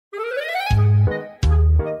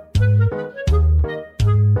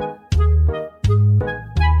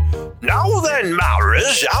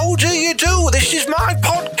listeners, how do you do? This is my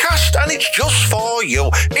podcast and it's just for you.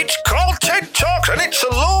 It's called TED Talks and it's a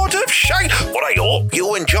load of shite, but I hope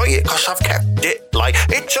you enjoy it because I've kept it like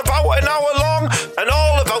it's about an hour long and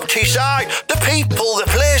all about Teesside, the people, the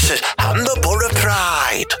places and the Borough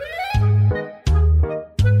Pride.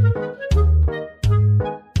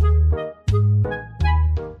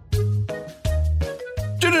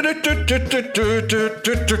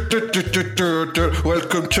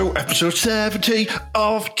 Welcome to episode 70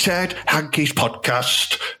 of Ted Hankey's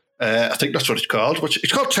podcast. I think that's what it's called.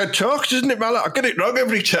 It's called TED Talks, isn't it, Mallet? I get it wrong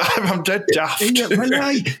every time. I'm dead daft. Yeah, well,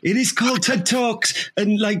 it is called TED Talks,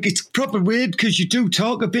 and it's proper weird because you do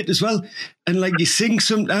talk a bit as well, and you sing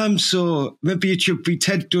sometimes. So maybe it should be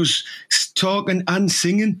Ted does talking and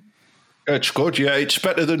singing. It's good, yeah. It's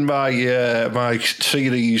better than my my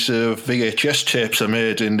series of VHS tapes I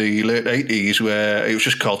made in the late 80s where it was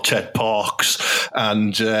just called TED Parks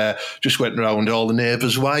and just went around all the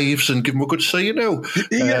neighbours' wives and give them a good see, you know.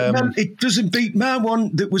 Yeah, it doesn't beat my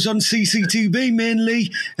one that was on CCTV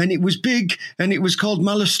mainly, and it was big, and it was called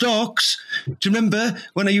Malastocks. Do you remember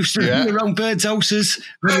when I used to run around birds' houses?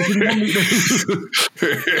 When I didn't want me to...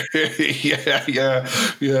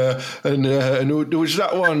 yeah. And there was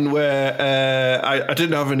that one where I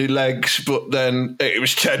didn't have any legs, but then it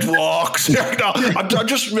was TED Walks. I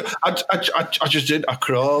just did. I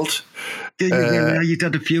crawled. You'd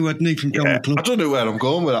had a few, hadn't you, from down the club? I don't know where I'm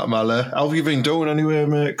going with that, Mala. How have you been doing anyway,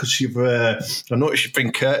 mate? Because I noticed you've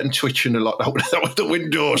been curtain twitching a lot out the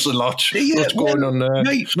windows a lot. What's going on there?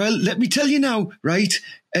 Right, well, let me tell you now, right?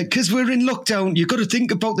 Because we're in lockdown, you've got to think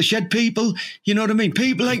about the shed people. You know what I mean?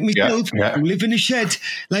 People like myself who live in a shed.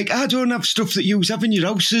 I don't have stuff that you have in your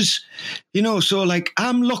houses. You know, so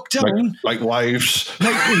I'm locked down. Like wives.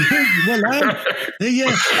 I've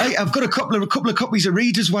got a couple of copies of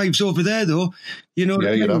Reader's Wives over there, though. You know.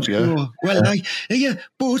 Yeah, you have. Yeah.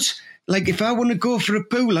 But if I want to go for a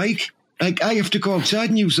poo, I have to go outside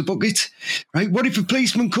and use the bucket, right? What if a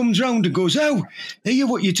policeman comes round and goes, "Oh, hey,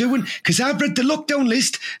 what you doing?" Because I've read the lockdown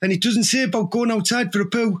list and it doesn't say about going outside for a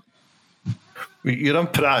poo. You're on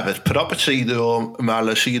private property though,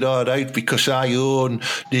 Marla, so you're all right because I own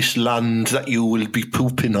this land that you will be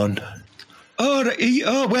pooping on. I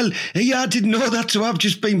didn't know that, so I've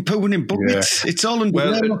just been pooing in buckets. Yeah. It's all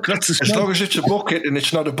under that's as long as it's a bucket and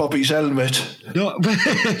it's not a Bobby's helmet. No.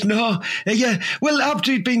 Well, I've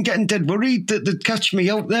been getting dead worried that they'd catch me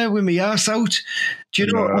out there with my arse out. Do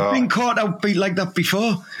you know, I've been caught out like that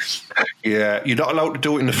before. Yeah, you're not allowed to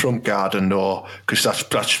do it in the front garden, though, because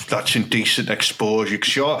that's indecent exposure.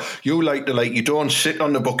 Because you you don't sit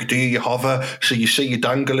on the bucket, do you? You hover, so you see your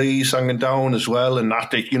danglies hanging down as well, and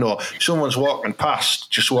that, someone's walking past,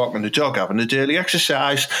 just walking the dog, having a daily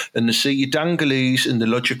exercise, and they see your danglies and they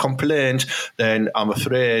lodge a complaint, then I'm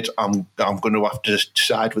afraid I'm going to have to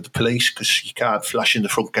side with the police because you can't flash in the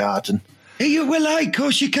front garden. Of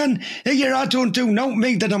course you can. I don't do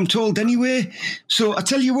me that I'm told anyway. So I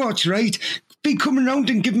tell you what, right? Be coming round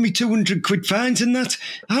and giving me 200 quid fines and that.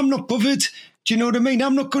 I'm not bothered. Do you know what I mean?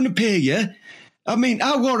 I'm not going to pay you. I mean,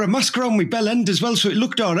 I wore a mask around my bell end as well, so it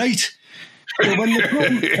looked all right. So when they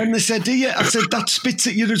come and they said, I said, that spits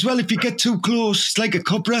at you as well if you get too close. It's like a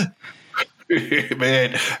cobra.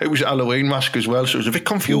 Man, it was a Halloween mask as well, so it was a bit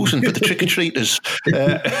confusing for the trick-or-treaters.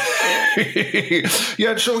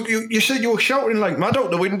 So you said you were shouting like mad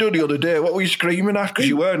out the window the other day. What were you screaming at? Because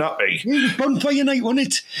you weren't happy. It was bonfire night, wasn't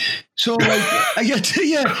it? So I had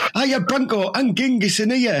Branko and Genghis in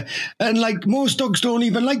here, and most dogs don't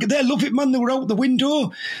even like it. They love it, man. They were out the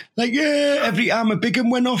window, every arm a big one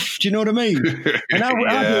went off. Do you know what I mean? And I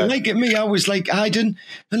didn't like it. I was hiding,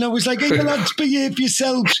 and I was like, "Hey, lads, behave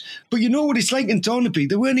yourselves." But you know what it's like in Thornaby?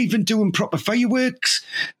 They weren't even doing proper fireworks.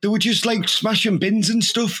 They were just smashing bins and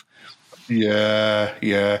stuff.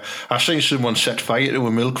 Yeah. I seen someone set fire to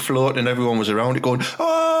a milk float and everyone was around it going,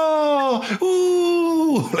 "Oh,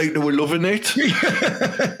 ooh," like they were loving it.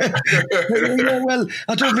 Well,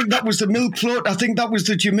 I don't think that was the milk float. I think that was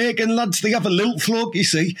the Jamaican lads. They have a lilt float, you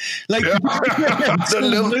see. The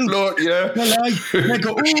lilt float, yeah. Well, they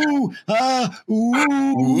go, "Ooh,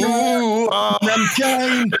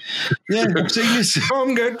 Ramjain." Yeah, I've seen this.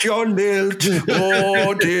 Come get your lilt,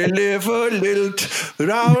 deliver lilt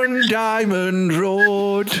round Diamond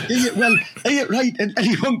Road. Right, and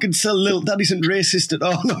anyone can sell lilt. That isn't racist at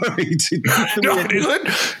all, right? No, it isn't.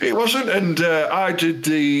 It wasn't. And I did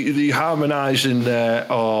the harmonising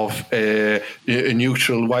of a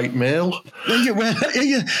neutral white male.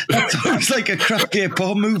 That sounds like a crack gay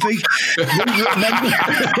porn movie.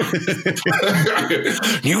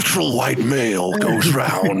 Neutral white male. male goes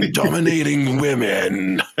round dominating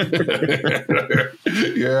women. Yeah,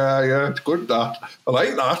 it's good that. I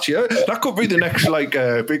like that. Yeah, that could be the next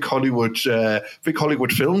big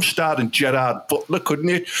Hollywood film starring Gerard Butler, couldn't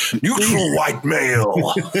it? Neutral white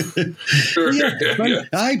male.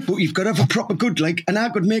 But you've got to have a proper good and I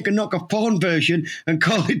could make a knockoff porn version and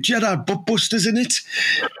call it Gerard Buttbusters in it.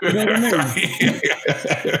 You know what I mean?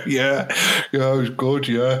 Yeah, it was good.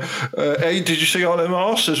 Yeah. Hey, did you see all them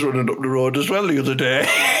horses running up the road as well the other day?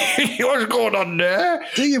 What's going on there?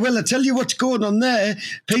 Do you? Well, I tell you what's going on there.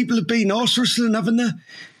 People have been horse rustling, haven't they?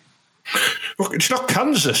 Look, it's not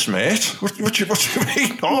Kansas, mate. What do you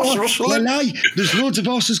mean, horse rustling? Well, there's loads of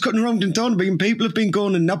horses cutting around in Thornbury and people have been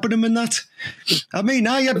going and nabbing them and that. I mean,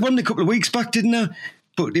 I had one a couple of weeks back, didn't I?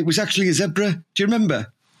 But it was actually a zebra. Do you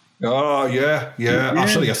remember? Oh, yeah.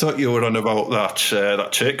 Actually, I thought you were on about that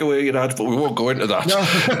takeaway you had, but we won't go into that. No.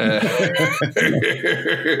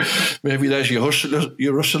 Maybe there's your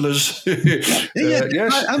rustlers.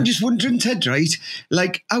 Yes. I'm just wondering, Ted, right?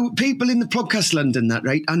 How people in the podcast land and that,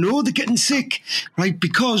 right? I know they're getting sick, right?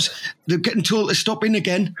 Because they're getting told to stop in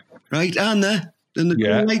again, right? Aren't they? And they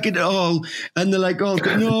don't like it at all. And they're like, oh,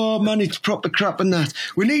 no, man, it's proper crap and that.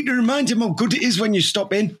 We need to remind them how good it is when you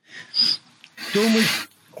stop in. Don't we?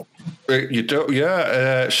 You do,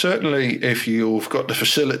 yeah. Certainly, if you've got the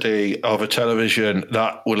facility of a television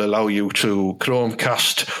that will allow you to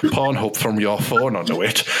Chromecast Pornhub from your phone onto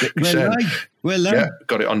it,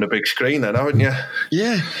 got it on the big screen, then, haven't you?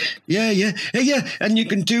 Yeah. And you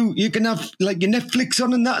can have your Netflix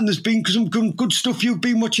on and that, and there's been some good stuff you've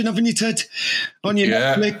been watching, haven't you, Ted? On your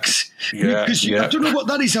Netflix. Yeah. Because I don't know what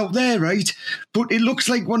that is out there, right? But it looks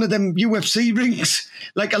like one of them UFC rings.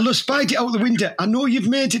 I spied it out the window. I know you've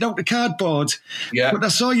made it out of cardboard. Yeah. But I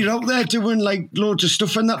saw you out there doing loads of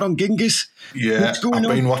stuff and that on Genghis. Yeah. What's going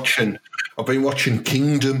on? I've been watching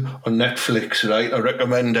Kingdom on Netflix, right? I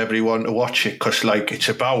recommend everyone to watch it because, it's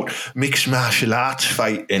about mixed martial arts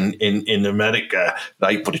fighting in America,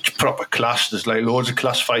 right? But it's proper class. There's loads of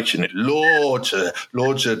class fights in it, loads of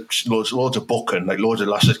booking, loads of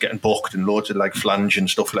lasses getting booked, and loads of flange and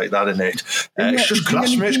stuff like that in it. It's just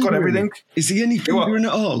class, mate. It's got everything. Is there any fingering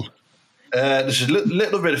at all? There's a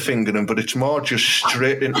little bit of fingering, but it's more just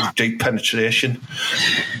straight into deep penetration.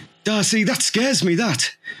 See, that scares me,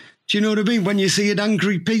 that. Do you know what I mean? When you see an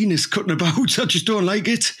angry penis cutting about, I just don't like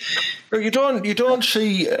it. You don't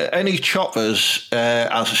see any choppers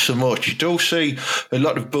as so much. You do see a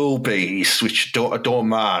lot of bullbees, which I don't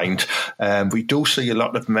mind. We do see a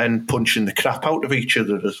lot of men punching the crap out of each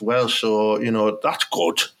other as well. So, that's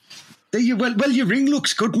good. Well, your ring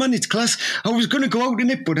looks good, man. It's class. I was going to go out in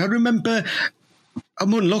it, but I remember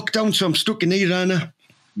I'm on lockdown, so I'm stuck in here, Anna.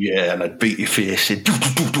 Yeah, and I'd beat your face in.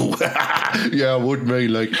 Yeah, I would, me.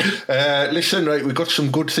 Listen, right, we've got some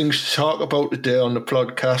good things to talk about today on the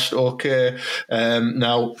podcast. Okay,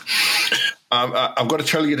 now I've got to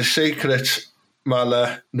tell you the secret,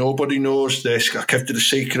 Mala. Nobody knows this. I kept it a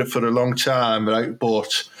secret for a long time, right?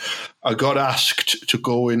 But I got asked to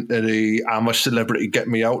go into the I'm a Celebrity, Get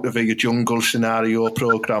Me Out of Here jungle scenario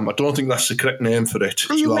program. I don't think that's the correct name for it.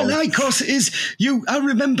 Of course it is. I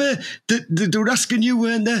remember they were asking you,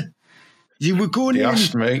 weren't they? You were going in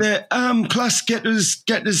the arm class, get us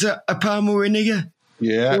a Palmer in here.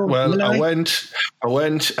 Yeah, well, I went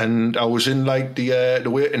and I was in the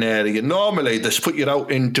waiting area. Normally, they put you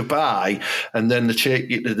out in Dubai and then they take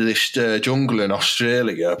you to this jungle in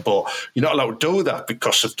Australia, but you're not allowed to do that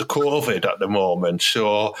because of the COVID at the moment.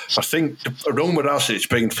 So I think the rumour has it it's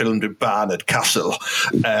being filmed in Barnard Castle,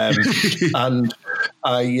 and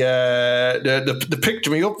they picked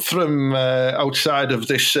me up from outside of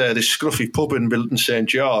this scruffy pub in Milton St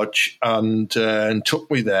George and took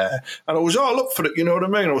me there, and I was all up for it. You know what I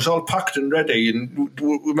mean? I was all packed and ready, and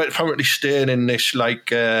we were apparently staying in this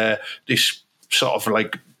this sort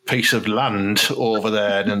of piece of land over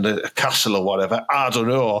there in the castle or whatever. I don't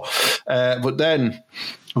know, but then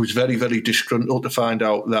I was very, very disgruntled to find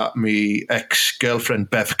out that my ex-girlfriend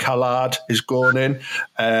Bev Callard is going in.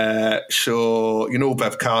 So, you know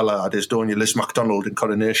Bev Callard is, don't you? Liz McDonald in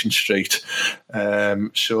Coronation Street. I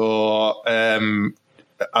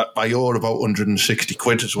owe about 160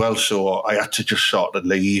 quid as well, so I had to just sort of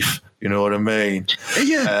leave. You know what I mean?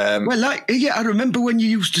 Yeah. I remember when you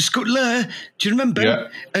used to scuttle her. Do you remember? Yeah.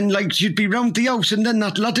 And you'd be round the house, and then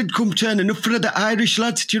that lad would come turning up for the Irish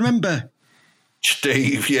lad. Do you remember?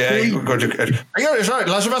 Steve, yeah. Yeah, it's right.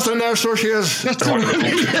 Elizabeth in there, so she is. That's all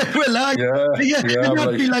right. Well, and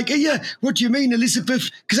I'd be like, what do you mean, Elizabeth?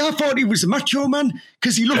 Because I thought he was a macho man,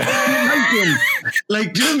 because he looked like him.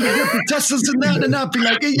 Like, do you know, the tassels and that, and I'd be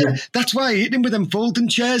like, that's why I hit him with them folding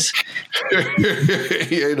chairs.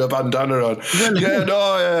 Yeah, the bandana on.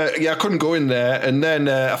 I couldn't go in there, and then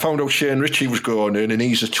I found out Shane Ritchie was going in, and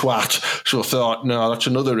he's a twat, so I thought, no, that's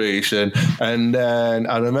another reason. And then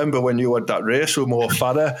I remember when you had that race with Mo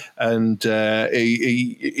Farah, and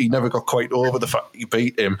he never got quite over the fact that you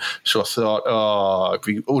beat him, so I thought, it'd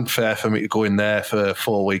be unfair for me to go in there for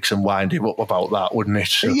 4 weeks and wind him up about that, wouldn't it?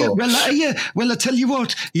 So, well, I tell you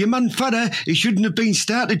what, your man Farah, he shouldn't have been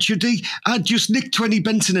started, should he? I'd just nicked 20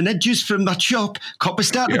 Benson and Edges from that shop. Copper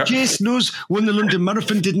started Jason Knows, won the London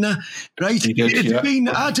Marathon, didn't I? Right? He did,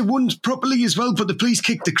 I'd have won properly as well, but the police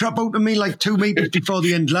kicked the crap out of me like 2 meters before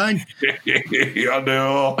the end line. I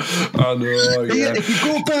know. Yeah. If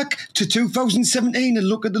you go back to 2017 and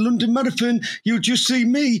look at the London Marathon, you'll just see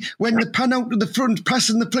me when they pan out to the front,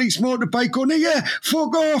 passing the police motorbike, going,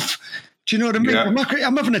 fuck off. Do you know what I mean? Yeah.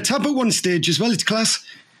 I'm having a tab at one stage as well. It's class.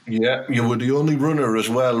 Yeah, you were the only runner as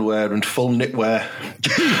well wearing full knitwear.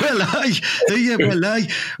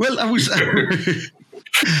 I was.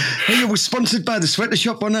 I was sponsored by the sweater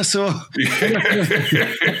shop on us, so.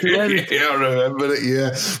 Yeah, I remember it, yeah.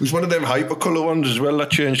 It was one of them hypercolour ones as well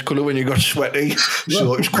that changed colour when you got sweaty.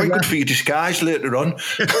 So it was quite good for your disguise later on.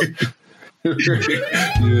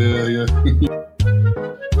 Yeah.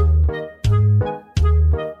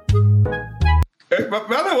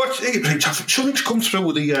 Something's come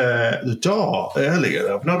through the door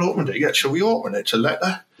earlier. I've not opened it yet. Shall we open it? It's a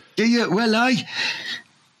letter. Yeah,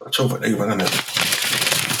 It's over there, isn't it?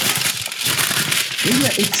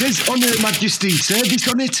 Yeah, it says on Her Majesty's Service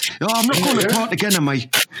on it. Oh, I'm not going to court again, am I?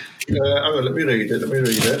 Hang on, let me read it.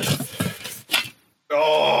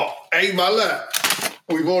 Oh, hey, Mala,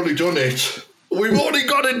 we've already done it. We've already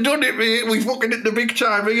got it done it, mate. We're fucking at the big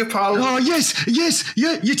time here, pal. Oh, yes, yeah,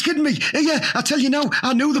 you're kidding me. Yeah, I tell you now,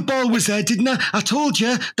 I knew the ball was there, didn't I? I told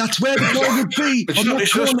you that's where the ball would be.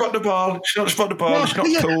 It's not spot the ball. It's not spot the ball. It's not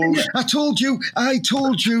pools. Yeah, I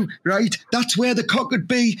told you, right? That's where the cock would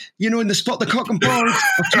be, in the spot the cock and balls.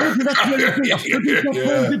 I told you that's where it'd be. I've told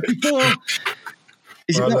it before.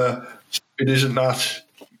 It isn't that.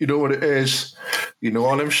 You know what it is? You know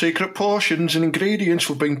all them secret portions and ingredients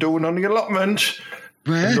we've been doing on the allotment.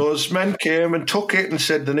 Where? And those men came and took it and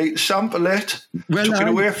said they need to sample it. Took it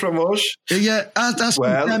away from us. Yeah, I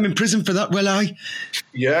spent time in prison for that,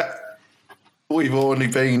 Yeah. We've only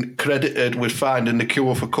been credited with finding the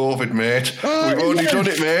cure for COVID, mate. We've only done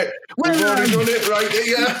it, mate. We've only done it right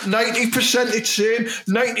here. 90% it's saying,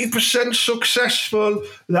 90% successful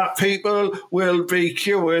that people will be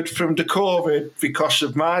cured from the COVID because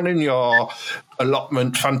of mine and your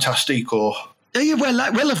allotment Fantastico. Yeah, well,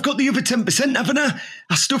 I've got the other 10%, haven't I?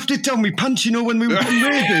 I stuffed it down my pants, when we were getting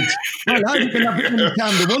raided. Well, I didn't have it any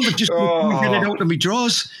time the world, but just get it out of my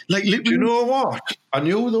drawers. Like, literally. Do you know what? I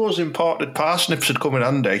knew those imported parsnips had come in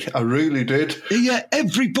handy. I really did. Yeah,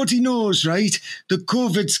 everybody knows, right? The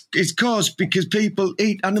COVID is caused because people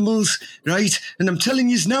eat animals, right? And I'm telling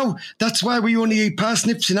you now, that's why we only eat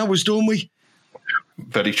parsnips in ours, don't we?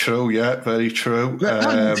 Very true, yeah, very true.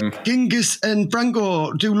 And Genghis and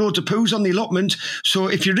Branko do loads of poos on the allotment, so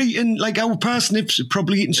if you're eating like our parsnips, you're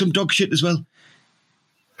probably eating some dog shit as well.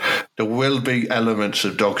 There will be elements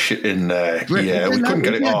of dog shit in there. We couldn't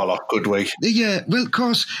get it all off, could we? Yeah, well, of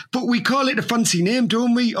course, but we call it a fancy name,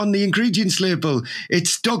 don't we, on the ingredients label?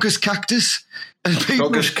 It's Dogus cactus.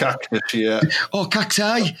 Dogus cactus, yeah. Or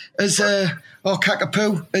cacti, or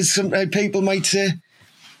cockapoo, as some people might say.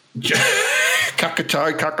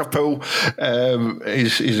 Cockapoo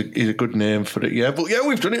is a good name for it, yeah. But yeah,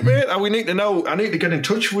 we've done it, mate. And we need to know. I need to get in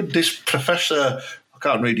touch with this professor. I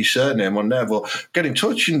can't read his surname on there, but get in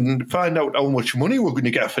touch and find out how much money we're going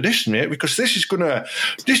to get for this, mate. Because this is gonna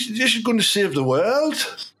save the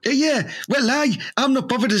world. Yeah, well, I'm not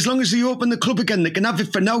bothered as long as they open the club again. They can have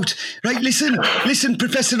it for naught. Right, listen,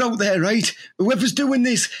 professor out there, right? Whoever's doing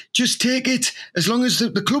this, just take it as long as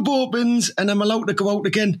the club opens and I'm allowed to go out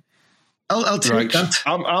again. I'll take that.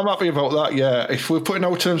 I'm happy about that, yeah. If we're putting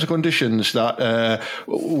our terms and conditions that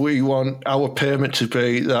we want our payment to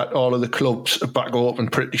be that all of the clubs are back open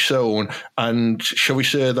pretty soon, and shall we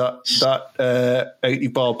say that 80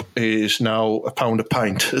 bob is now £1 a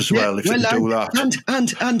pint as well, if you can do that.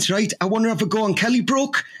 And right, I want to have a go on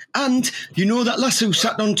Kellybrook. And you know that lass who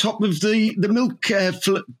sat on top of the milk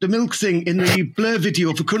thing in the Blur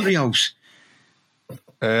video for Country House?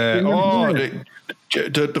 The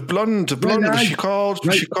blonde, was she called?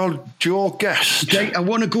 Right. Was she called Joe Guest? Okay, I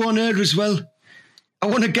want to go on her as well. I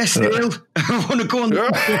want to guest ale. I want to go on. Well,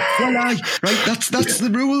 right. That's the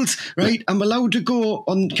rules, right? I'm allowed to go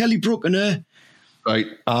on Kelly Brook and her. Right,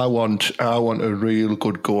 I want a real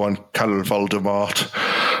good go on Carol Voldemort.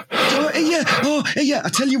 Yeah. I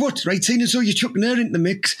tell you what, right? Seeing as though you're chucking her into the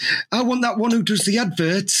mix, I want that one who does the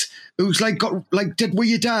adverts, who's like got like dead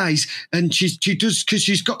weird eyes, and she does because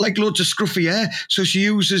she's got like loads of scruffy hair, so she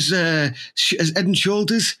uses as Head and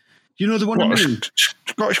Shoulders. You know the one I mean?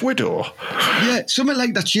 Scottish Widow. Yeah, something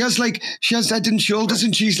like that. She has Head and Shoulders,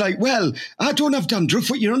 and she's like, "Well, I don't have dandruff.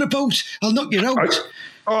 What you're on about? I'll knock you out."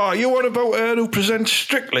 Oh, you want about her who presents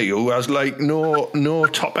Strictly, who has like no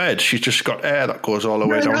top head? She's just got hair that goes all the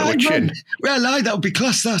way down to her chin. Well, that would be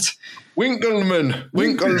class, that. Winkleman.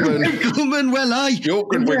 Well,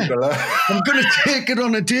 Joking, Winkler. I'm going to take her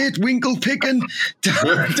on a date, winkle picking,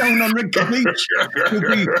 down on the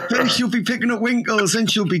beach. She'll be picking up winkles, and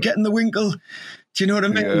she'll be getting the winkle. Do you know what I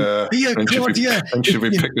mean? Yeah, Claudia. And she'll be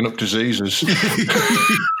picking up diseases.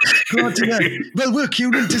 Claudia. Well, we're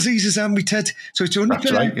curing diseases, aren't we, Ted? So it's only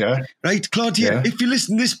fair. Right, yeah. Right, Claudia, if you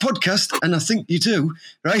listen to this podcast, and I think you do,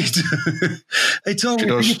 right, it's all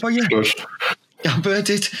for you. I've heard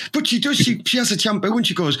it. But she does, she has a shampoo and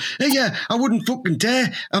she goes, "Hey, yeah, I wouldn't fucking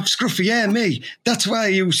dare have scruffy hair, me. That's why I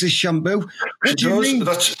use this shampoo." What do you mean?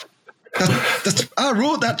 I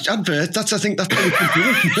wrote that advert. I think that's what we could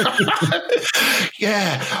do.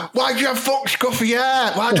 Yeah. Why do you have fuck scruffy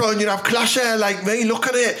hair? Why don't you have class hair like me? Look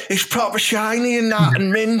at it. It's proper shiny and that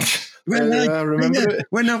and mint. Well, I remember it.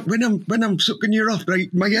 When I'm sucking you off,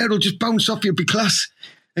 right, my hair will just bounce off. You'll be class.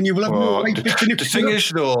 And you will have no white bits. The thing is,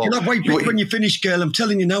 though, you'll have white bits when you finish, girl. I'm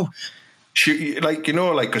telling you now.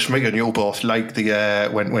 Because me and you both like the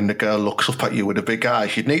when the girl looks up at you with a big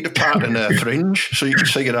eyes, you'd need to pattern her fringe so you can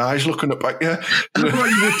see her eyes looking up at you. I thought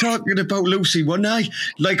you were talking about Lucy one eye,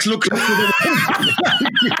 like looking up at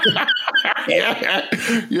her.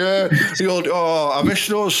 Yeah. The old, I miss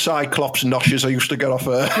those Cyclops noshes I used to get off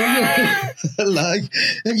her.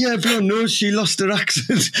 Everyone knows she lost her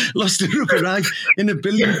accent, lost her rubber eye in a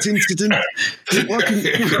billiards incident. They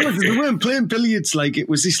weren't playing billiards, like it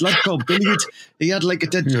was this lad called Billiard. He had like a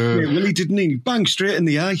dead Willie, didn't he? Bang straight in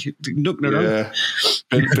the eye, knocking around.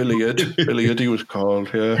 Billiard, he was called.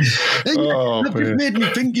 Yeah. That just made me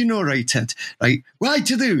think, right, Ted? Right? Why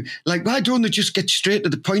don't they just get straight to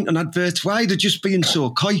the point on adverts? Why are they just being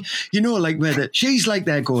so coy? Like where she's like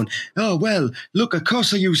they're going, "Oh well, look, of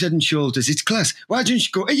course I use Head and Shoulders. It's class. Why don't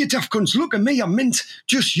you go, hey, you daft cunts, look at me, I'm mint.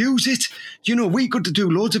 Just use it." We could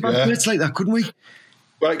do loads of adverts like that, couldn't we?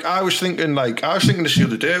 Like I was thinking this the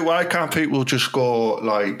other day. Why can't people just go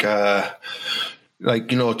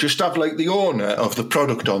just have like the owner of the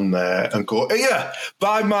product on there and go, "Hey, yeah,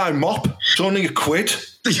 buy my mop. It's only £1."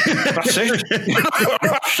 That's it.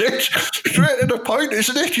 That's it. Straight to the point,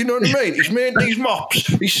 isn't it? You know what I mean? He's made these mops.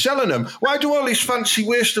 He's selling them. Why do all this fancy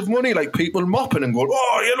waste of money like people mopping and going,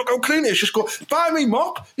 "Oh, yeah, look how clean it is." Just go, "Buy me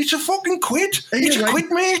mop. It's £1. It's a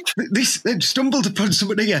quid, mate." They've stumbled upon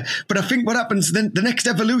something here. But I think what happens then, the next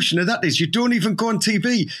evolution of that is you don't even go on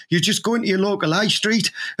TV. You just go into your local high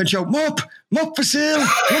street and shout, "Mop for sale,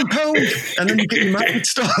 £1," and then you get your market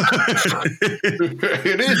stall.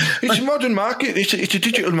 It is. It's a modern market. It's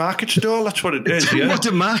a digital market stall. That's what it is. It's a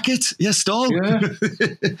modern market. Yeah, stall. Yeah.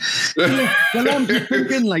 Well, I'm just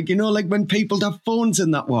thinking, like when people have phones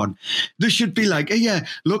in that one, they should be like, "Hey, yeah,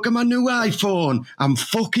 look at my new iPhone. I'm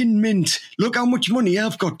fucking mint. Look how much money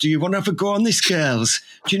I've got. Do you want to have a go on this, girls?"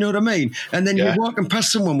 Do you know what I mean? And then you're walking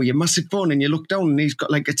past someone with your massive phone and you look down and he's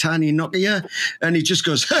got like a tiny Nokia and he just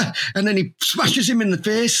goes, "Huh," and then he smashes him in the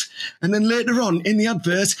face, and then later on in the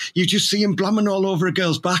advert you just see him blamming all over a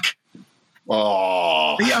girl's back.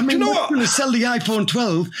 Oh, I mean, we're going to sell the iPhone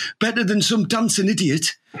 12 better than some dancing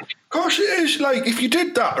idiot. Of course it is. Like, if you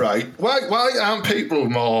did that, right, why aren't people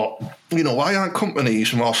more, why aren't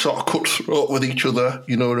companies more sort of cutthroat with each other?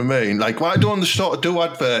 You know what I mean? Like, why don't they sort of do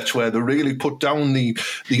adverts where they really put down the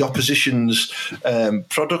opposition's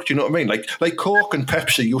product? You know what I mean? Like Coke and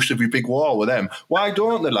Pepsi used to be big war with them. Why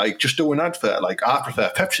don't they, just do an advert? Like, I prefer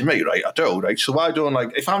Pepsi, mate, right? I do, right? So why don't,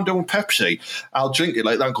 if I'm doing Pepsi, I'll drink it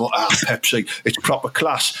like that and go, Pepsi, it's proper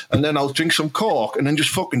class. And then I'll drink some Coke and then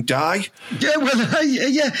just fucking die. Yeah, well,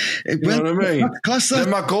 yeah. You know what I mean? Class that.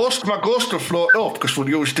 Then my ghost will float up because we'll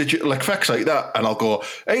use digital effects like that, and I'll go,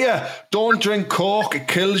 "Hey, yeah, don't drink Coke, it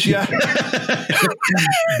kills you." Yeah,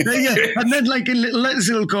 and then in little letters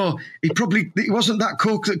it'll go, it wasn't that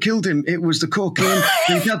Coke that killed him, it was the cocaine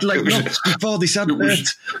he had lots before this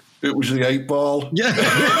advert. It was the 8 Ball. Yeah.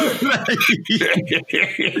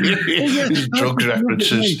 His drugs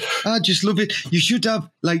references. I just love it. You should have,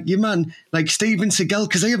 like, your man, like Steven Seagal,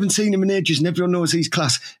 because I haven't seen him in ages and everyone knows he's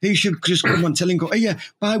class. He should just come on, tell him, go, hey, yeah,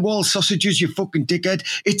 buy wall sausages, you fucking dickhead.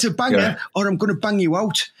 It's a banger, or I'm going to bang you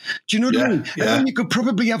out. Do you know what I mean? Yeah. And then you could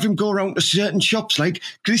probably have him go around to certain shops, like,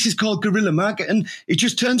 this is called guerrilla marketing. It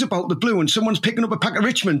just turns up out the blue and someone's picking up a pack of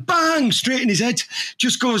Richmond, bang, straight in his head,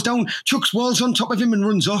 just goes down, chucks walls on top of him and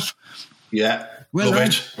runs off. Yeah. Well, love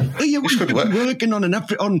it. We're working on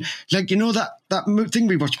like, you know, that thing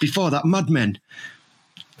we watched before, that Mad Men.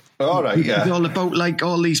 All right, yeah. It's all about, like,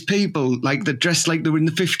 all these people, like, that dressed like they were in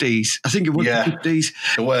the 50s. I think it was the 50s.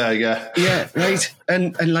 Well, yeah. Yeah, right.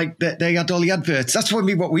 And like, they had all the adverts. That's what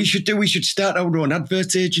we should do. We should start our own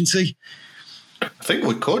adverts agency. I think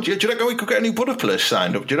we could, yeah. Do you reckon we could get any butter place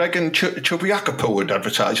signed up? Do you reckon Chubby Akapo would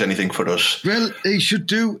advertise anything for us? Well, he should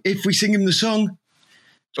do if we sing him the song.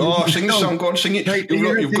 Oh, sing the song. Go on, sing it. Right,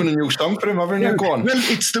 You've got a new song for him, haven't you? Go on. Well,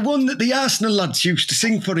 it's the one that the Arsenal lads used to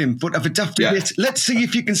sing for him, but I've adapted it. Let's see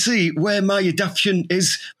if you can see where my adaptation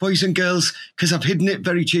is, boys and girls, because I've hidden it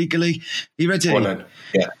very cheekily. Are you ready? Go on then.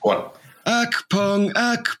 Yeah, go on.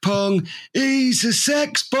 Akpong, he's a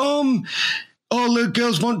sex bomb. All the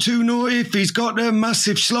girls want to know if he's got a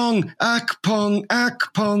massive schlong.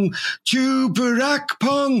 Akpong, tuber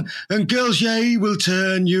Akpong. And girls, yeah, he will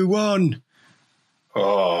turn you on.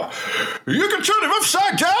 Oh, you can turn him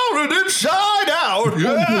upside down and inside out.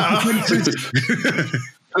 Yeah.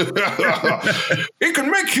 He can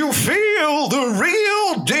make you feel the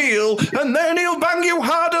real deal, and then he'll bang you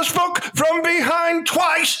hard as fuck from behind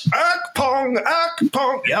twice. Akpong.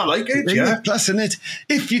 Yeah, I like it, yeah. Class in it.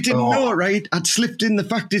 If you didn't know, right, I'd slipped in the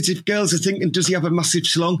fact is if girls are thinking, does he have a massive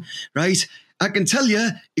slung, right? I can tell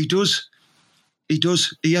you, he does. He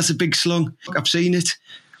has a big slung. I've seen it.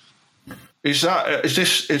 Is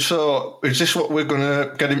this what we're going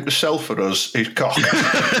to get him to sell for us? His cock. Is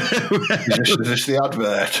this the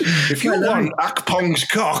advert? If you want Akpong's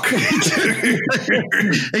cock,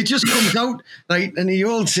 he just comes out, right, and he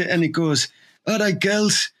holds it and he goes, "All right,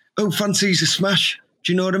 girls, who fancies a smash?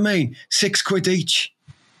 Do you know what I mean? £6 each.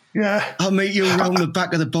 Yeah, I'll meet you around the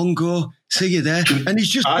back of the bongo. See you there." And he's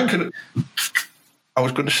just. I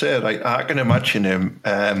was going to say, like, I can imagine him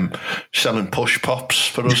selling push pops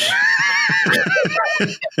for us. Yeah,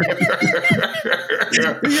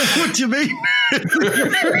 what do you mean?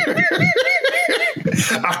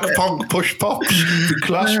 Akpong push pops, the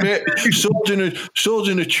classmate, sold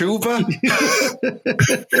in a tuber.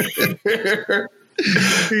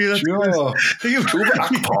 Sure. Tuber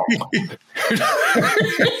Akpong.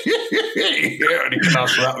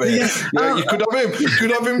 You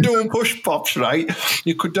could have him doing push pops, right?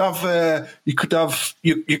 You could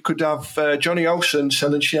have Johnny Olsen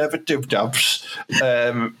selling sherbet dib-dabs,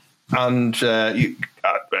 and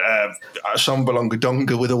some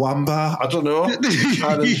Belongadonga with a wamba. I don't know. I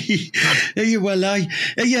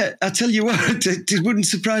tell you what, it wouldn't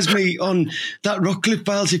surprise me on that Rockcliffe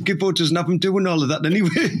Files if Gibbo doesn't have him doing all of that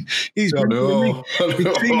anyway. He's doing all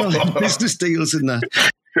the business deals in that.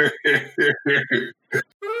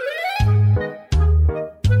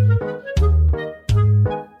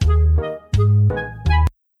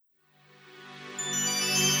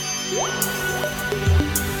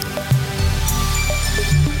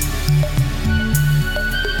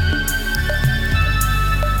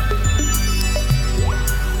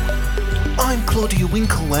 I'm Claudia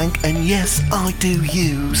Winklewank, and yes, I do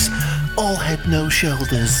use All Head No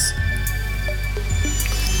Shoulders.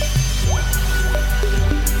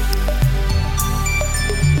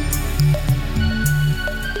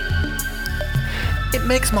 It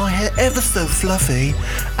makes my hair ever so fluffy,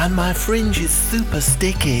 and my fringe is super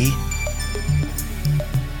sticky.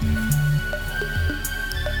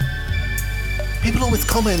 People always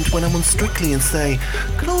comment when I'm on Strictly and say,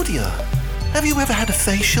 "Claudia, have you ever had a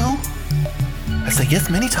facial?" I say yes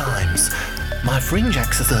many times. My fringe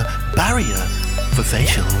acts as a barrier for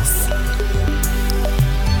facials.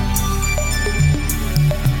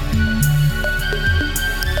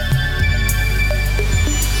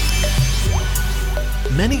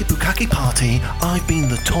 Many a bukkake party, I've been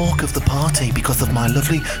the talk of the party because of my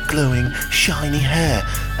lovely, glowing, shiny hair.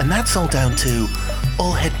 And that's all down to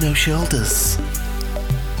All Head No Shoulders.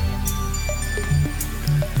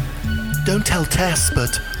 Don't tell Tess,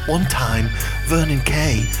 but one time, Vernon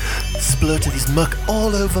Kay splurted his muck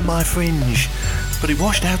all over my fringe, but he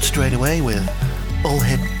washed out straight away with All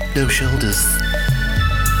Head No Shoulders.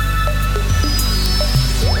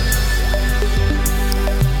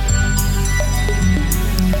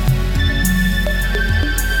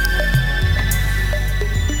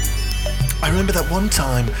 I remember that one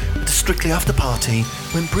time Strictly after party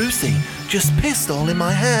when Brucey just pissed all in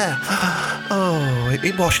my hair. Oh,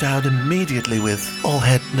 it washed out immediately with all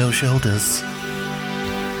head, no shoulders.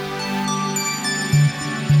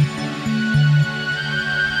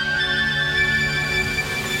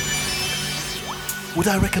 Would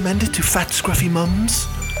I recommend it to fat, scruffy mums?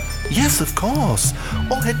 Yes, of course.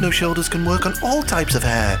 All head, no shoulders can work on all types of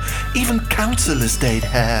hair, even councillor's date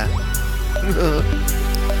hair.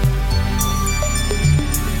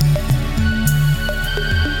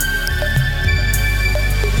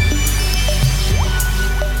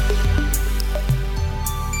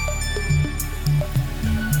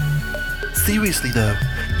 Seriously though,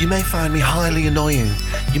 you may find me highly annoying.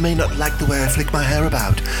 You may not like the way I flick my hair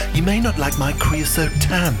about. You may not like my creosote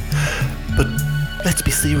tan. But let's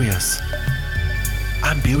be serious.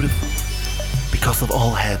 I'm beautiful because of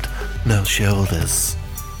all head, no shoulders.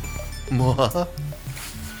 Mwah.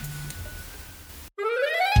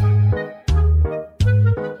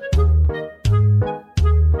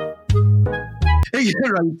 Yeah,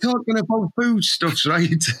 right, talking about foodstuffs,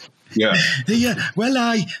 right? Yeah. Yeah, well,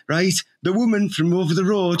 the woman from over the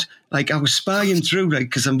road, like I was spying through, right,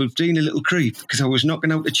 because I was being a little creep, because I was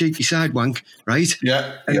knocking out a cheeky side wank, right?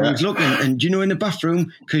 Yeah. And I was looking, and in the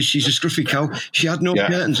bathroom, because she's a scruffy cow, she had no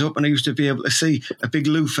curtains up, and I used to be able to see a big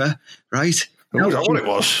loofah, right? Oh, is that what it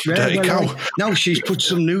was? Dirty cow. Now she's put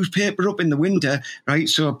some newspaper up in the window, right?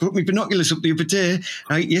 So I put my binoculars up the other day,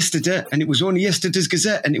 right, yesterday, and it was only yesterday's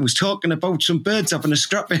Gazette, and it was talking about some birds having a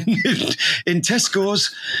scrap in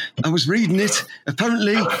Tesco's. I was reading it.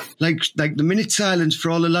 Apparently, like the minute silence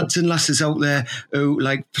for all the lads and lasses out there who,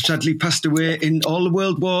 like, sadly passed away in all the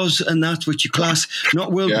world wars and that, which you class,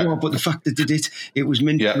 not World War, but the fact that they did it was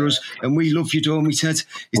meant for us, and we love you, Dome, we said.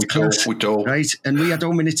 It's class, we do. Right? And we had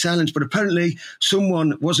our minute silence, but apparently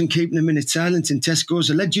someone wasn't keeping a minute silence in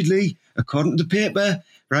Tesco's, allegedly, according to the paper,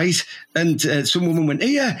 right? And some woman went,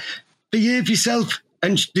 "Here, behave yourself."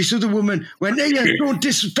 And this other woman went, "Here, don't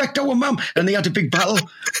disrespect our mum." And they had a big battle.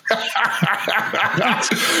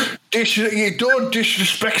 You don't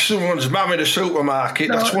disrespect someone's mum in a supermarket.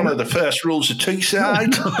 No, that's one of the first rules of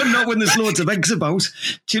Teesside. Not when there's loads of eggs about.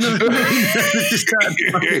 Do you know what I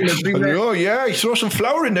mean? Oh, yeah, you throw some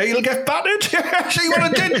flour in there, you'll get battered. See what I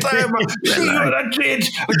did there, man? See what I did?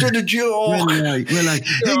 I did a joke.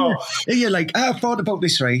 I thought about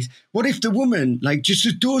this, right? What if the woman, like, just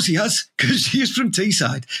as dozy has, because she is from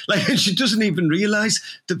Teesside, like, and she doesn't even realise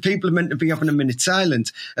that people are meant to be having a minute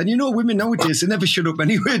silent. And women nowadays, they never shut up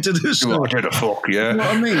anyway, do they? Oh, I did a fuck, yeah. You know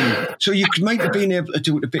what I mean? So you might have been able to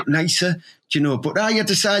do it a bit nicer, but I had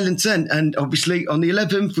a silence then, and obviously on the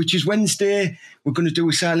 11th, which is Wednesday, we're going to do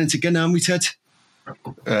a silence again, aren't we, Ted?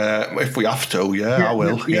 If we have to, I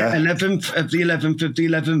will. Yeah, 11th of the 11th of the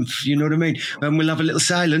 11th, you know what I mean? And we'll have a little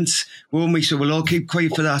silence, won't we? So we'll all keep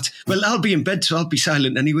quiet for that. Well, I'll be in bed, so I'll be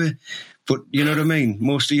silent anyway. But you know what I mean?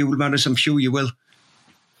 Most of you will manage, I'm sure you will.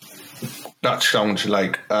 That sounds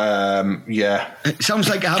like, It sounds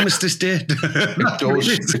like Armistice Day.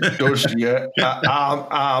 It does, yeah.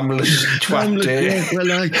 Armless twat day.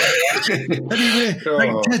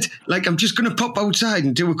 Anyway, Ted, I'm just going to pop outside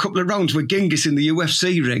and do a couple of rounds with Genghis in the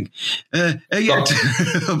UFC ring.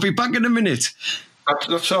 I'll be back in a minute.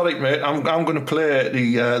 That's all right, mate. I'm going to play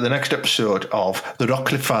the next episode of the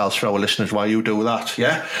Rockcliffe Files for our listeners while you do that,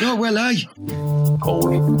 yeah? Oh, well, aye.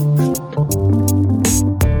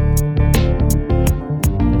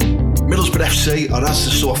 Middlesbrough FC, or as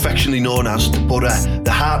they're so affectionately known as, the Borough,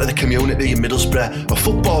 the heart of the community in Middlesbrough, a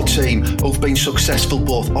football team who've been successful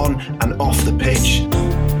both on and off the pitch.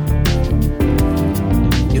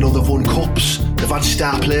 They've won cups, they've had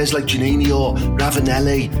star players like Juninho,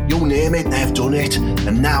 Ravanelli, you name it, they've done it.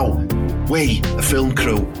 And now, we, the film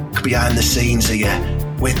crew, are behind the scenes here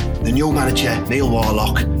with the new manager, Neil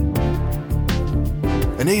Warlock.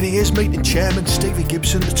 And here he is meeting Chairman Stevie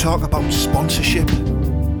Gibson to talk about sponsorship.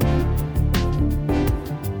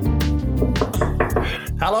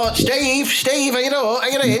 Hello, Steve. Steve, are you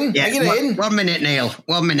in? Yeah, are you in? 1 minute, Neil.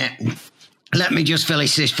 1 minute. Let me just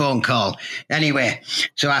finish this phone call. Anyway,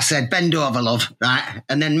 so I said, bend over, love, right?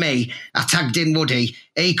 And then me, I tagged in Woody.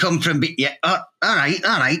 He come from... all right,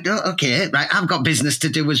 okay, right. I've got business to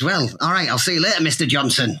do as well. All right, I'll see you later, Mr.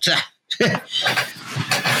 Johnson. That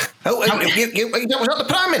was not the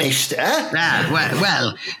Prime Minister?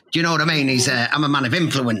 Well, do you know what I mean? I'm a man of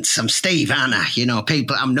influence. I'm Steve, aren't I?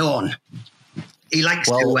 People, I'm known. He likes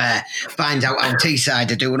to find out how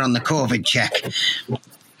Teesside are doing on the COVID check.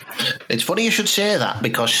 It's funny you should say that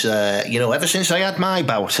because, ever since I had my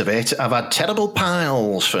bout of it, I've had terrible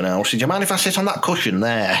piles for now. So do you mind if I sit on that cushion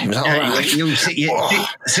there? Is that all right? You sit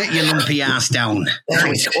your lumpy ass down.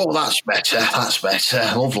 Oh, that's better. That's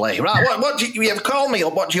better. Lovely. Right, what do you ever call me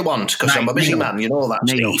or what do you want? Because I'm a busy man, you know that,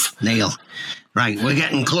 Steve. Neil. Right, we're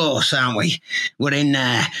getting close, aren't we? We're in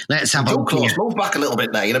there. Let's have too close. Move back a little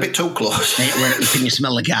bit there. You're a bit too close. Can you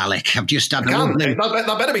smell the garlic? I've just had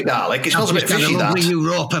that better be garlic. It smells a bit fishy, that.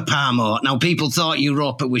 Europa Parmo. Now, people thought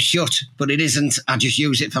Europa was shut, but it isn't. I just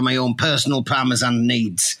use it for my own personal Parmesan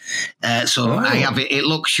needs. I have it. It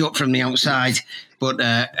looks shut from the outside, but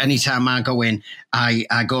anytime I go in,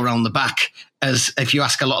 I go around the back. As if you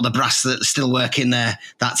ask a lot of the brass that's still working there,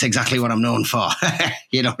 that's exactly what I'm known for.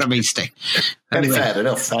 You know what I mean, Steve? Anyway, fair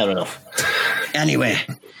enough. Anyway,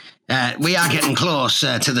 we are getting close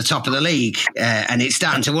to the top of the league, and it's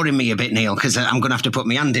starting to worry me a bit, Neil, because I'm going to have to put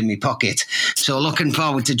my hand in my pocket. So looking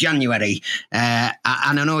forward to January. And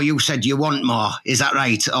I know you said you want more. Is that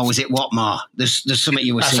right? Or was it what more? There's something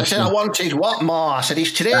you were saying. I said I wanted what more. I said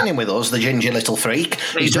he's training with us, the ginger little freak.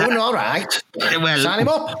 He's doing all right. Well, sign him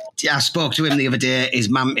up. I spoke to him the other day. His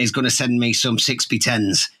mum is going to send me some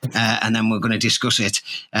 6p10s, and then we're going to discuss it.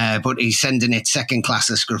 But he's sending it second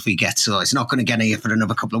class as Scruffy gets, so it's not going to get here for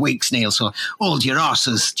another couple of weeks, Neil. So hold your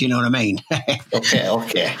horses. Do you know what I mean?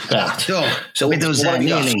 Okay. Right. So with us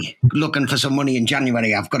nearly looking for some money in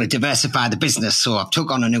January, I've got to diversify the business. So I've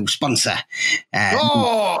took on a new sponsor.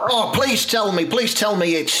 Please tell me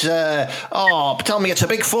it's tell me it's a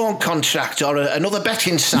big phone contract or another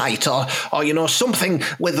betting site or something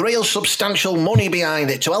with real substantial money behind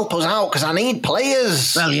it to help us out because I need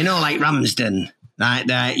players. Well, like Ramsden.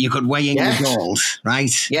 Right, you could weigh in your goals,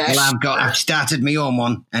 right? Yes. Well, I've started my own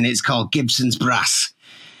one, and it's called Gibson's Brass.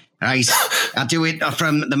 Right, I do it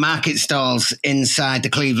from the market stalls inside the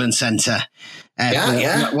Cleveland Centre.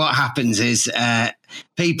 What happens is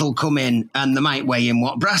people come in and they might weigh in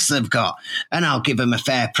what brass they've got, and I'll give them a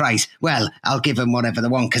fair price. Well, I'll give them whatever they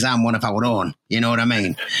want because I'm one of our own. You know what I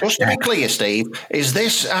mean? Just to be clear, Steve, is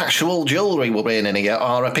this actual jewellery we're bringing in here,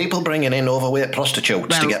 or are people bringing in overweight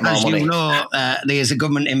prostitutes to get more money? As you know, there's a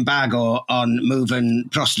government embargo on moving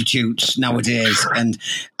prostitutes nowadays, and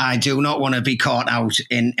I do not want to be caught out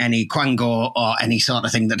in any quango or any sort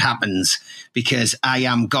of thing that happens because I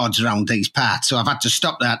am gods around these parts. So I've had to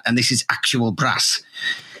stop that, and this is actual brass.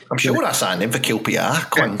 I'm sure I signed him for QPR,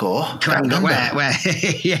 Quango. Where?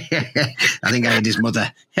 Yeah, I think I had his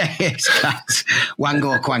mother.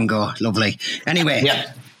 Quango, lovely. Anyway,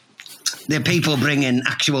 the people bring in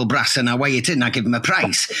actual brass and I weigh it in, I give them a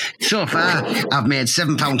price. So far, I've made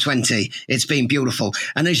 £7.20. It's been beautiful.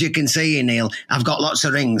 And as you can see, Neil, I've got lots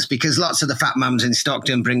of rings because lots of the fat mums in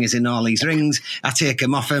Stockton bring us in all these rings. I take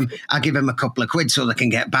them off them. I give them a couple of quid so they can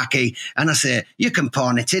get backy. And I say, you can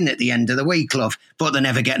pawn it in at the end of the week, love. But they're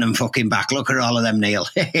never getting them fucking back. Look at all of them, Neil.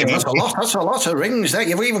 That's a lot of rings there.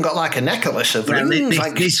 You've even got like a necklace of rings.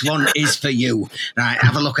 This one is for you. Right,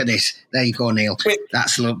 have a look at this. There you go, Neil.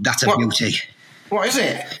 That's a beauty. What is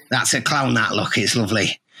it? That's a clown, that look. It's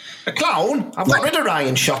lovely. A clown? I've got rid of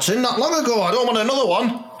Ryan Shotton not long ago. I don't want another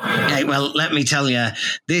one. Okay, well, let me tell you,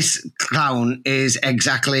 this clown is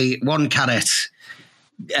exactly 1 carat.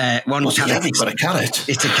 You've got a carrot.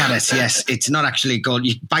 It's a carrot, yes. It's not actually gold.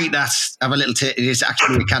 You bite that, have a little it is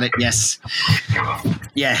actually a carrot, yes.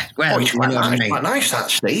 Yeah, well, it's quite nice,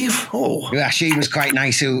 that, Steve. Oh. Yeah, she was quite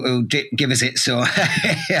nice who did give us it, so...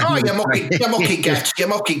 you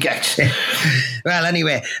mucky get. Well,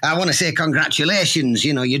 anyway, I want to say congratulations.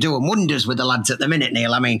 You're doing wonders with the lads at the minute,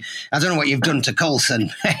 Neil. I mean, I don't know what you've done to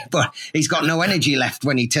Coulson, but he's got no energy left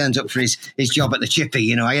when he turns up for his job at the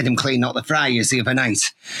Chippy. I had him clean out the fryers the other night.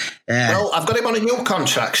 Well, I've got him on a new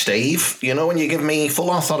contract, Steve. When you give me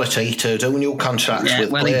full authority to do new contracts with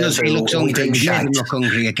players. He looks hungry. He made him look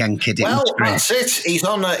hungry again, kid. Well, that's it. He's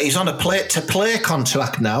on a plate-to-play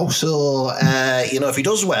contract now. So, if he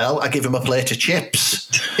does well, I give him a plate of chips.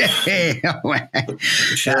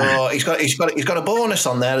 So he's got a bonus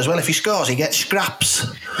on there as well. If he scores, he gets scraps.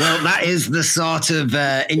 Well, that is the sort of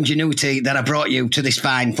ingenuity that I brought you to this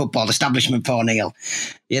fine football establishment for, Neil.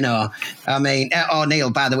 Neil,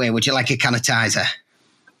 by the way, would you like a canitizer?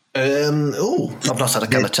 I've not had a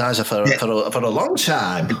canitizer for a long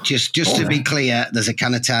time. Just to be clear, there's a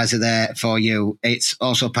canitizer there for you. It's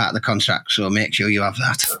also part of the contract, so make sure you have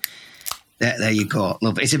that. There you go.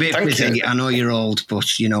 Love, it's a bit busy. I know you're old, but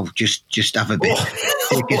just have a bit.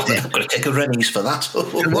 I've got to take a Rennies for that.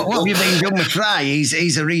 What have you been doing with Fry?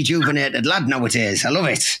 He's a rejuvenated lad nowadays. I love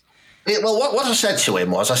it. Well, what I said to him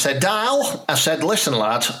was, I said, Dial, listen,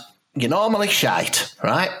 lad, you're normally shite,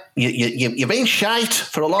 right? You've been shite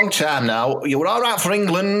for a long time now. You were all right for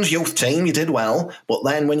England's youth team. You did well. But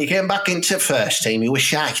then when you came back into first team, you were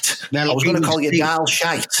shite. Well, I was going to call you Darl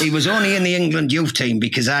Shite. He was only in the England youth team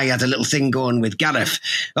because I had a little thing going with Gareth.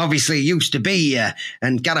 Obviously, he used to be here,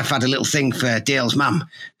 and Gareth had a little thing for Dale's mum.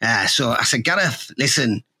 So I said, Gareth,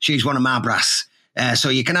 listen, she's one of my brass. So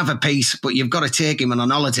you can have a piece, but you've got to take him on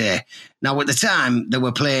holiday. Now, at the time, they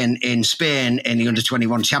were playing in Spain in the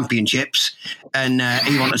Under-21 Championships, and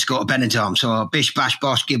he wanted to go to Benidorm. So bish, bash,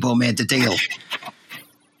 bosh, Gibbo made the deal.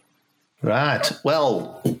 Right.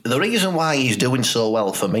 Well, the reason why he's doing so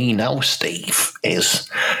well for me now, Steve, is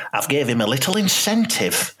I've gave him a little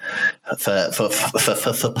incentive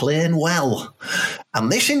for playing well.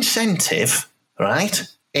 And this incentive, right,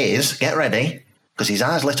 is, get ready, because his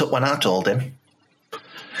eyes lit up when I told him,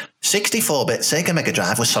 64-bit Sega Mega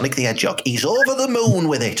Drive with Sonic the Hedgehog. He's over the moon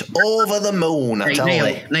with it. Over the moon, I tell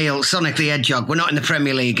you. Neil, Sonic the Hedgehog, we're not in the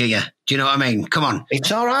Premier League here. Do you know what I mean? Come on.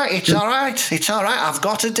 It's all right. It's all right. It's all right. I've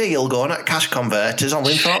got a deal going at Cash Converters on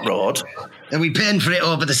Winthrop Road. Are we paying for it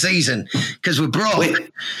over the season? Because we're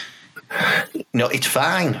broke. No, it's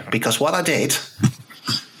fine. Because what I did,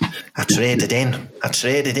 I traded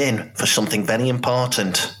in for something very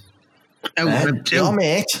important. Your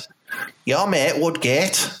mate,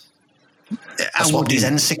 Woodgate. I swapped his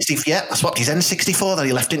N60. Yeah, I swapped his N64 that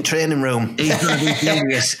he left in training room. He's going to be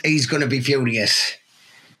furious. He's going to be furious.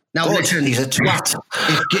 Now, listen, he's a twat.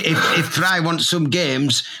 If Fry wants some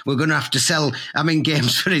games, we're going to have to sell. I mean,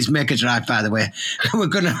 games for his Mega Drive, by the way. We're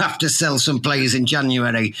going to have to sell some players in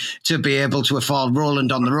January to be able to afford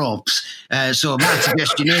Roland on the ropes. So my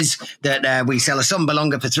suggestion is that we sell a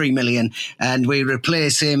Sombalonga for $3 million and we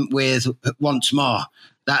replace him with Once More.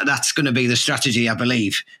 That's going to be the strategy, I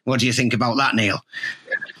believe. What do you think about that, Neil?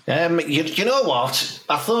 You know what?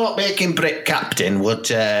 I thought making Brick captain would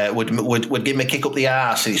give me a kick up the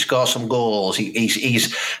arse. He score some goals.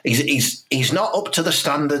 He's not up to the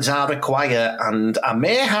standards I require, and I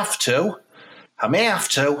may have to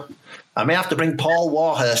bring Paul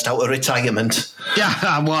Warhurst out of retirement.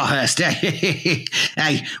 Yeah, Warhurst. Hey,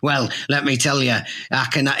 well, let me tell you,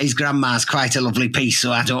 his grandma's quite a lovely piece,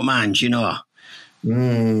 so I don't mind, you know.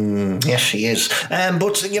 Yes, she is. But I'm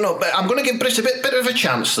going to give Britt a bit of a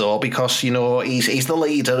chance though, because he's the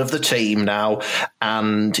leader of the team now,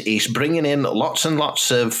 and he's bringing in lots and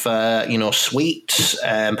lots of sweets.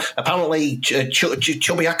 Apparently,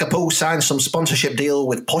 Chubby Akapu signed some sponsorship deal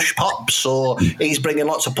with Push Pops, so he's bringing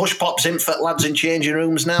lots of Push Pops in for lads in changing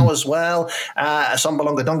rooms now as well.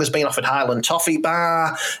 Sombalonga Donga's been offered Highland Toffee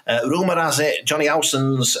Bar. Rumour has it Johnny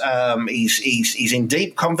Howson's he's in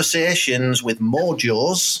deep conversations with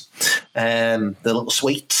Mojo's, the little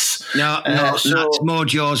sweets. No, that's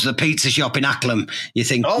Mojo's, the pizza shop in Acklam. You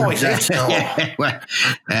think? Oh, is it? No.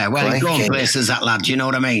 Well, he's going places, that lad. Do you know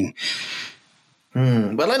what I mean?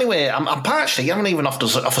 Well, anyway, I'm parched. You haven't even offered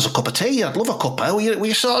us a cup of tea. I'd love a cuppa. Will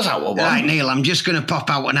you sort us out with one? Right, Neil, I'm just going to pop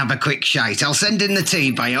out and have a quick shite. I'll send in the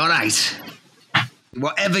tea, boy, all right?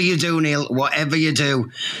 Whatever you do, Neil, whatever you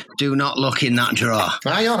do not look in that drawer.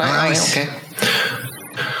 Aye, all right, okay.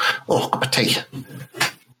 Oh, cup of tea.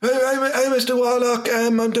 Hey, Mr. Warlock,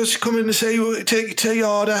 I'm just coming to say, take your tea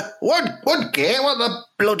order. What the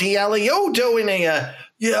bloody hell are you doing here?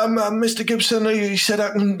 Yeah, I'm Mr. Gibson. He said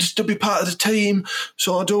I can just be part of the team,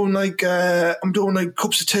 so I'm doing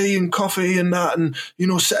cups of tea and coffee and that, and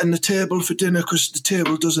setting the table for dinner because the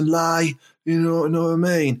table doesn't lie. You know what I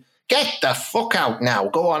mean? Get the fuck out now.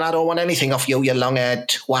 Go on, I don't want anything off you long-haired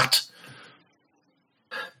twat.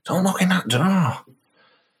 Don't look in that drawer.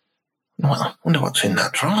 I wonder what's in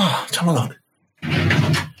that drawer. Let's have a look.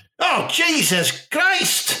 Oh, Jesus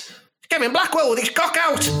Christ! Kevin Blackwell with his cock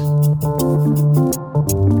out!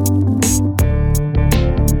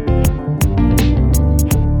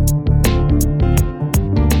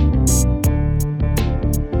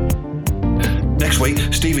 Next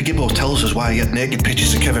week, Stevie Gibbo tells us why he had naked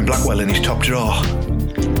pictures of Kevin Blackwell in his top drawer.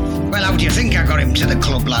 Well, how do you think I got him to the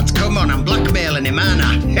club, lads? Come on, I'm blackmailing him, aren't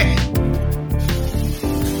I?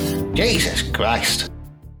 Jesus Christ.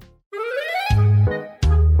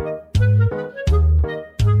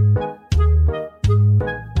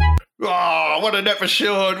 Oh, what an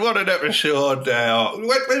episode. Where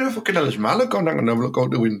the fucking hell is Malak gone? I'm going to have a look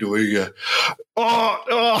out the window here.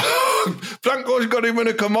 Oh, Franco's got him in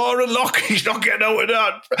a Camaro lock. He's not getting out of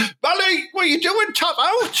that. Mally, what are you doing? Top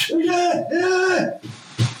out? Yeah.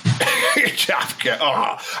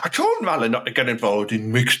 I told Mally not to get involved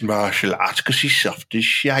in mixed martial arts because he's soft as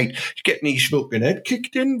shite. He's getting his fucking head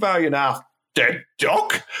kicked in by an half dead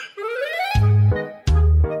dog.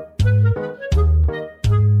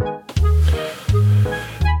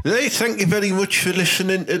 thank you very much for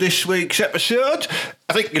listening to this week's episode.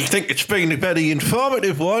 I think you'll think it's been a very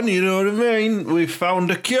informative one, you know what I mean? We've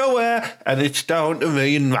found a cure, and it's down to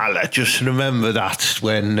me and Mala. Just remember that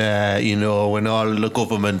when, when all the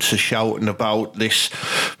governments are shouting about this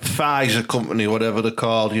Pfizer company, whatever they're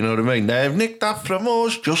called, you know what I mean? They've nicked that from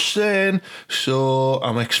us, just saying. So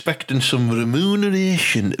I'm expecting some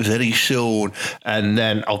remuneration very soon, and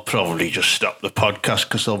then I'll probably just stop the podcast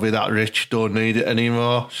because I'll be that rich, don't need it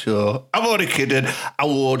anymore. So I'm only kidding. I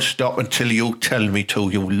won't stop until you tell me to,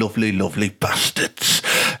 you lovely, lovely bastards.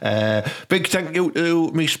 Big thank you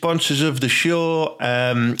to my sponsors of the show,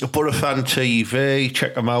 Borough Fan TV.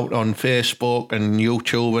 Check them out on Facebook and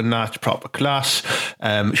YouTube, and that's proper class.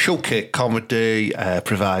 Showcase Comedy,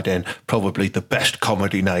 providing probably the best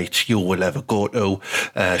comedy nights you will ever go to.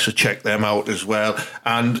 So check them out as well.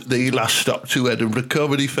 And the last stop to Edinburgh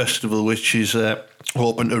Comedy Festival, which is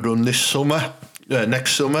hoping to run this summer.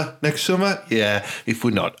 Next summer, yeah, if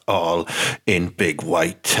we're not all in big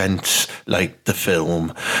white tents like the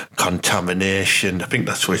film Contamination. I think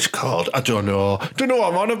that's what it's called. I don't know what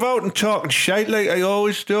I'm on about and talking shite like I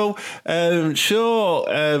always do. All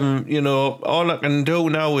I can do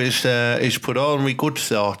now is put all my good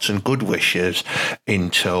thoughts and good wishes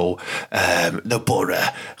into the borough,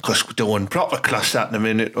 because we're doing proper class at the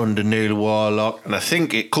minute under Neil Warlock, and I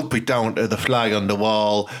think it could be down to the Fly on the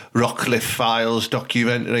Wall Rockcliffe Files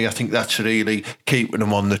documentary. I think that's really keeping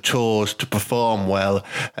them on the toes to perform well,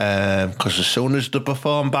 because as soon as they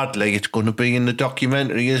perform badly, it's going to be in the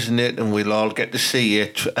documentary, isn't it? And we'll all get to see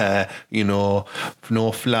it, no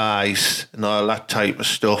flies and all that type of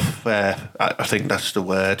stuff. I think that's the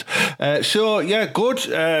word. Good.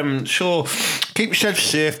 So keep yourself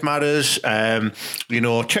safe, matters.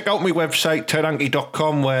 Check out my website,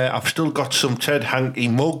 tedhankey.com, where I've still got some Ted Hankey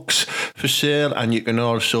mugs for sale, and you can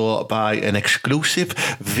also buy an exclusive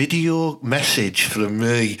video message from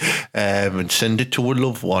me and send it to a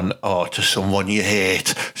loved one or to someone you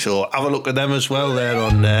hate. So have a look at them as well there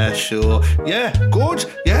on there. So yeah, good.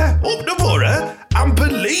 Yeah, up the borough.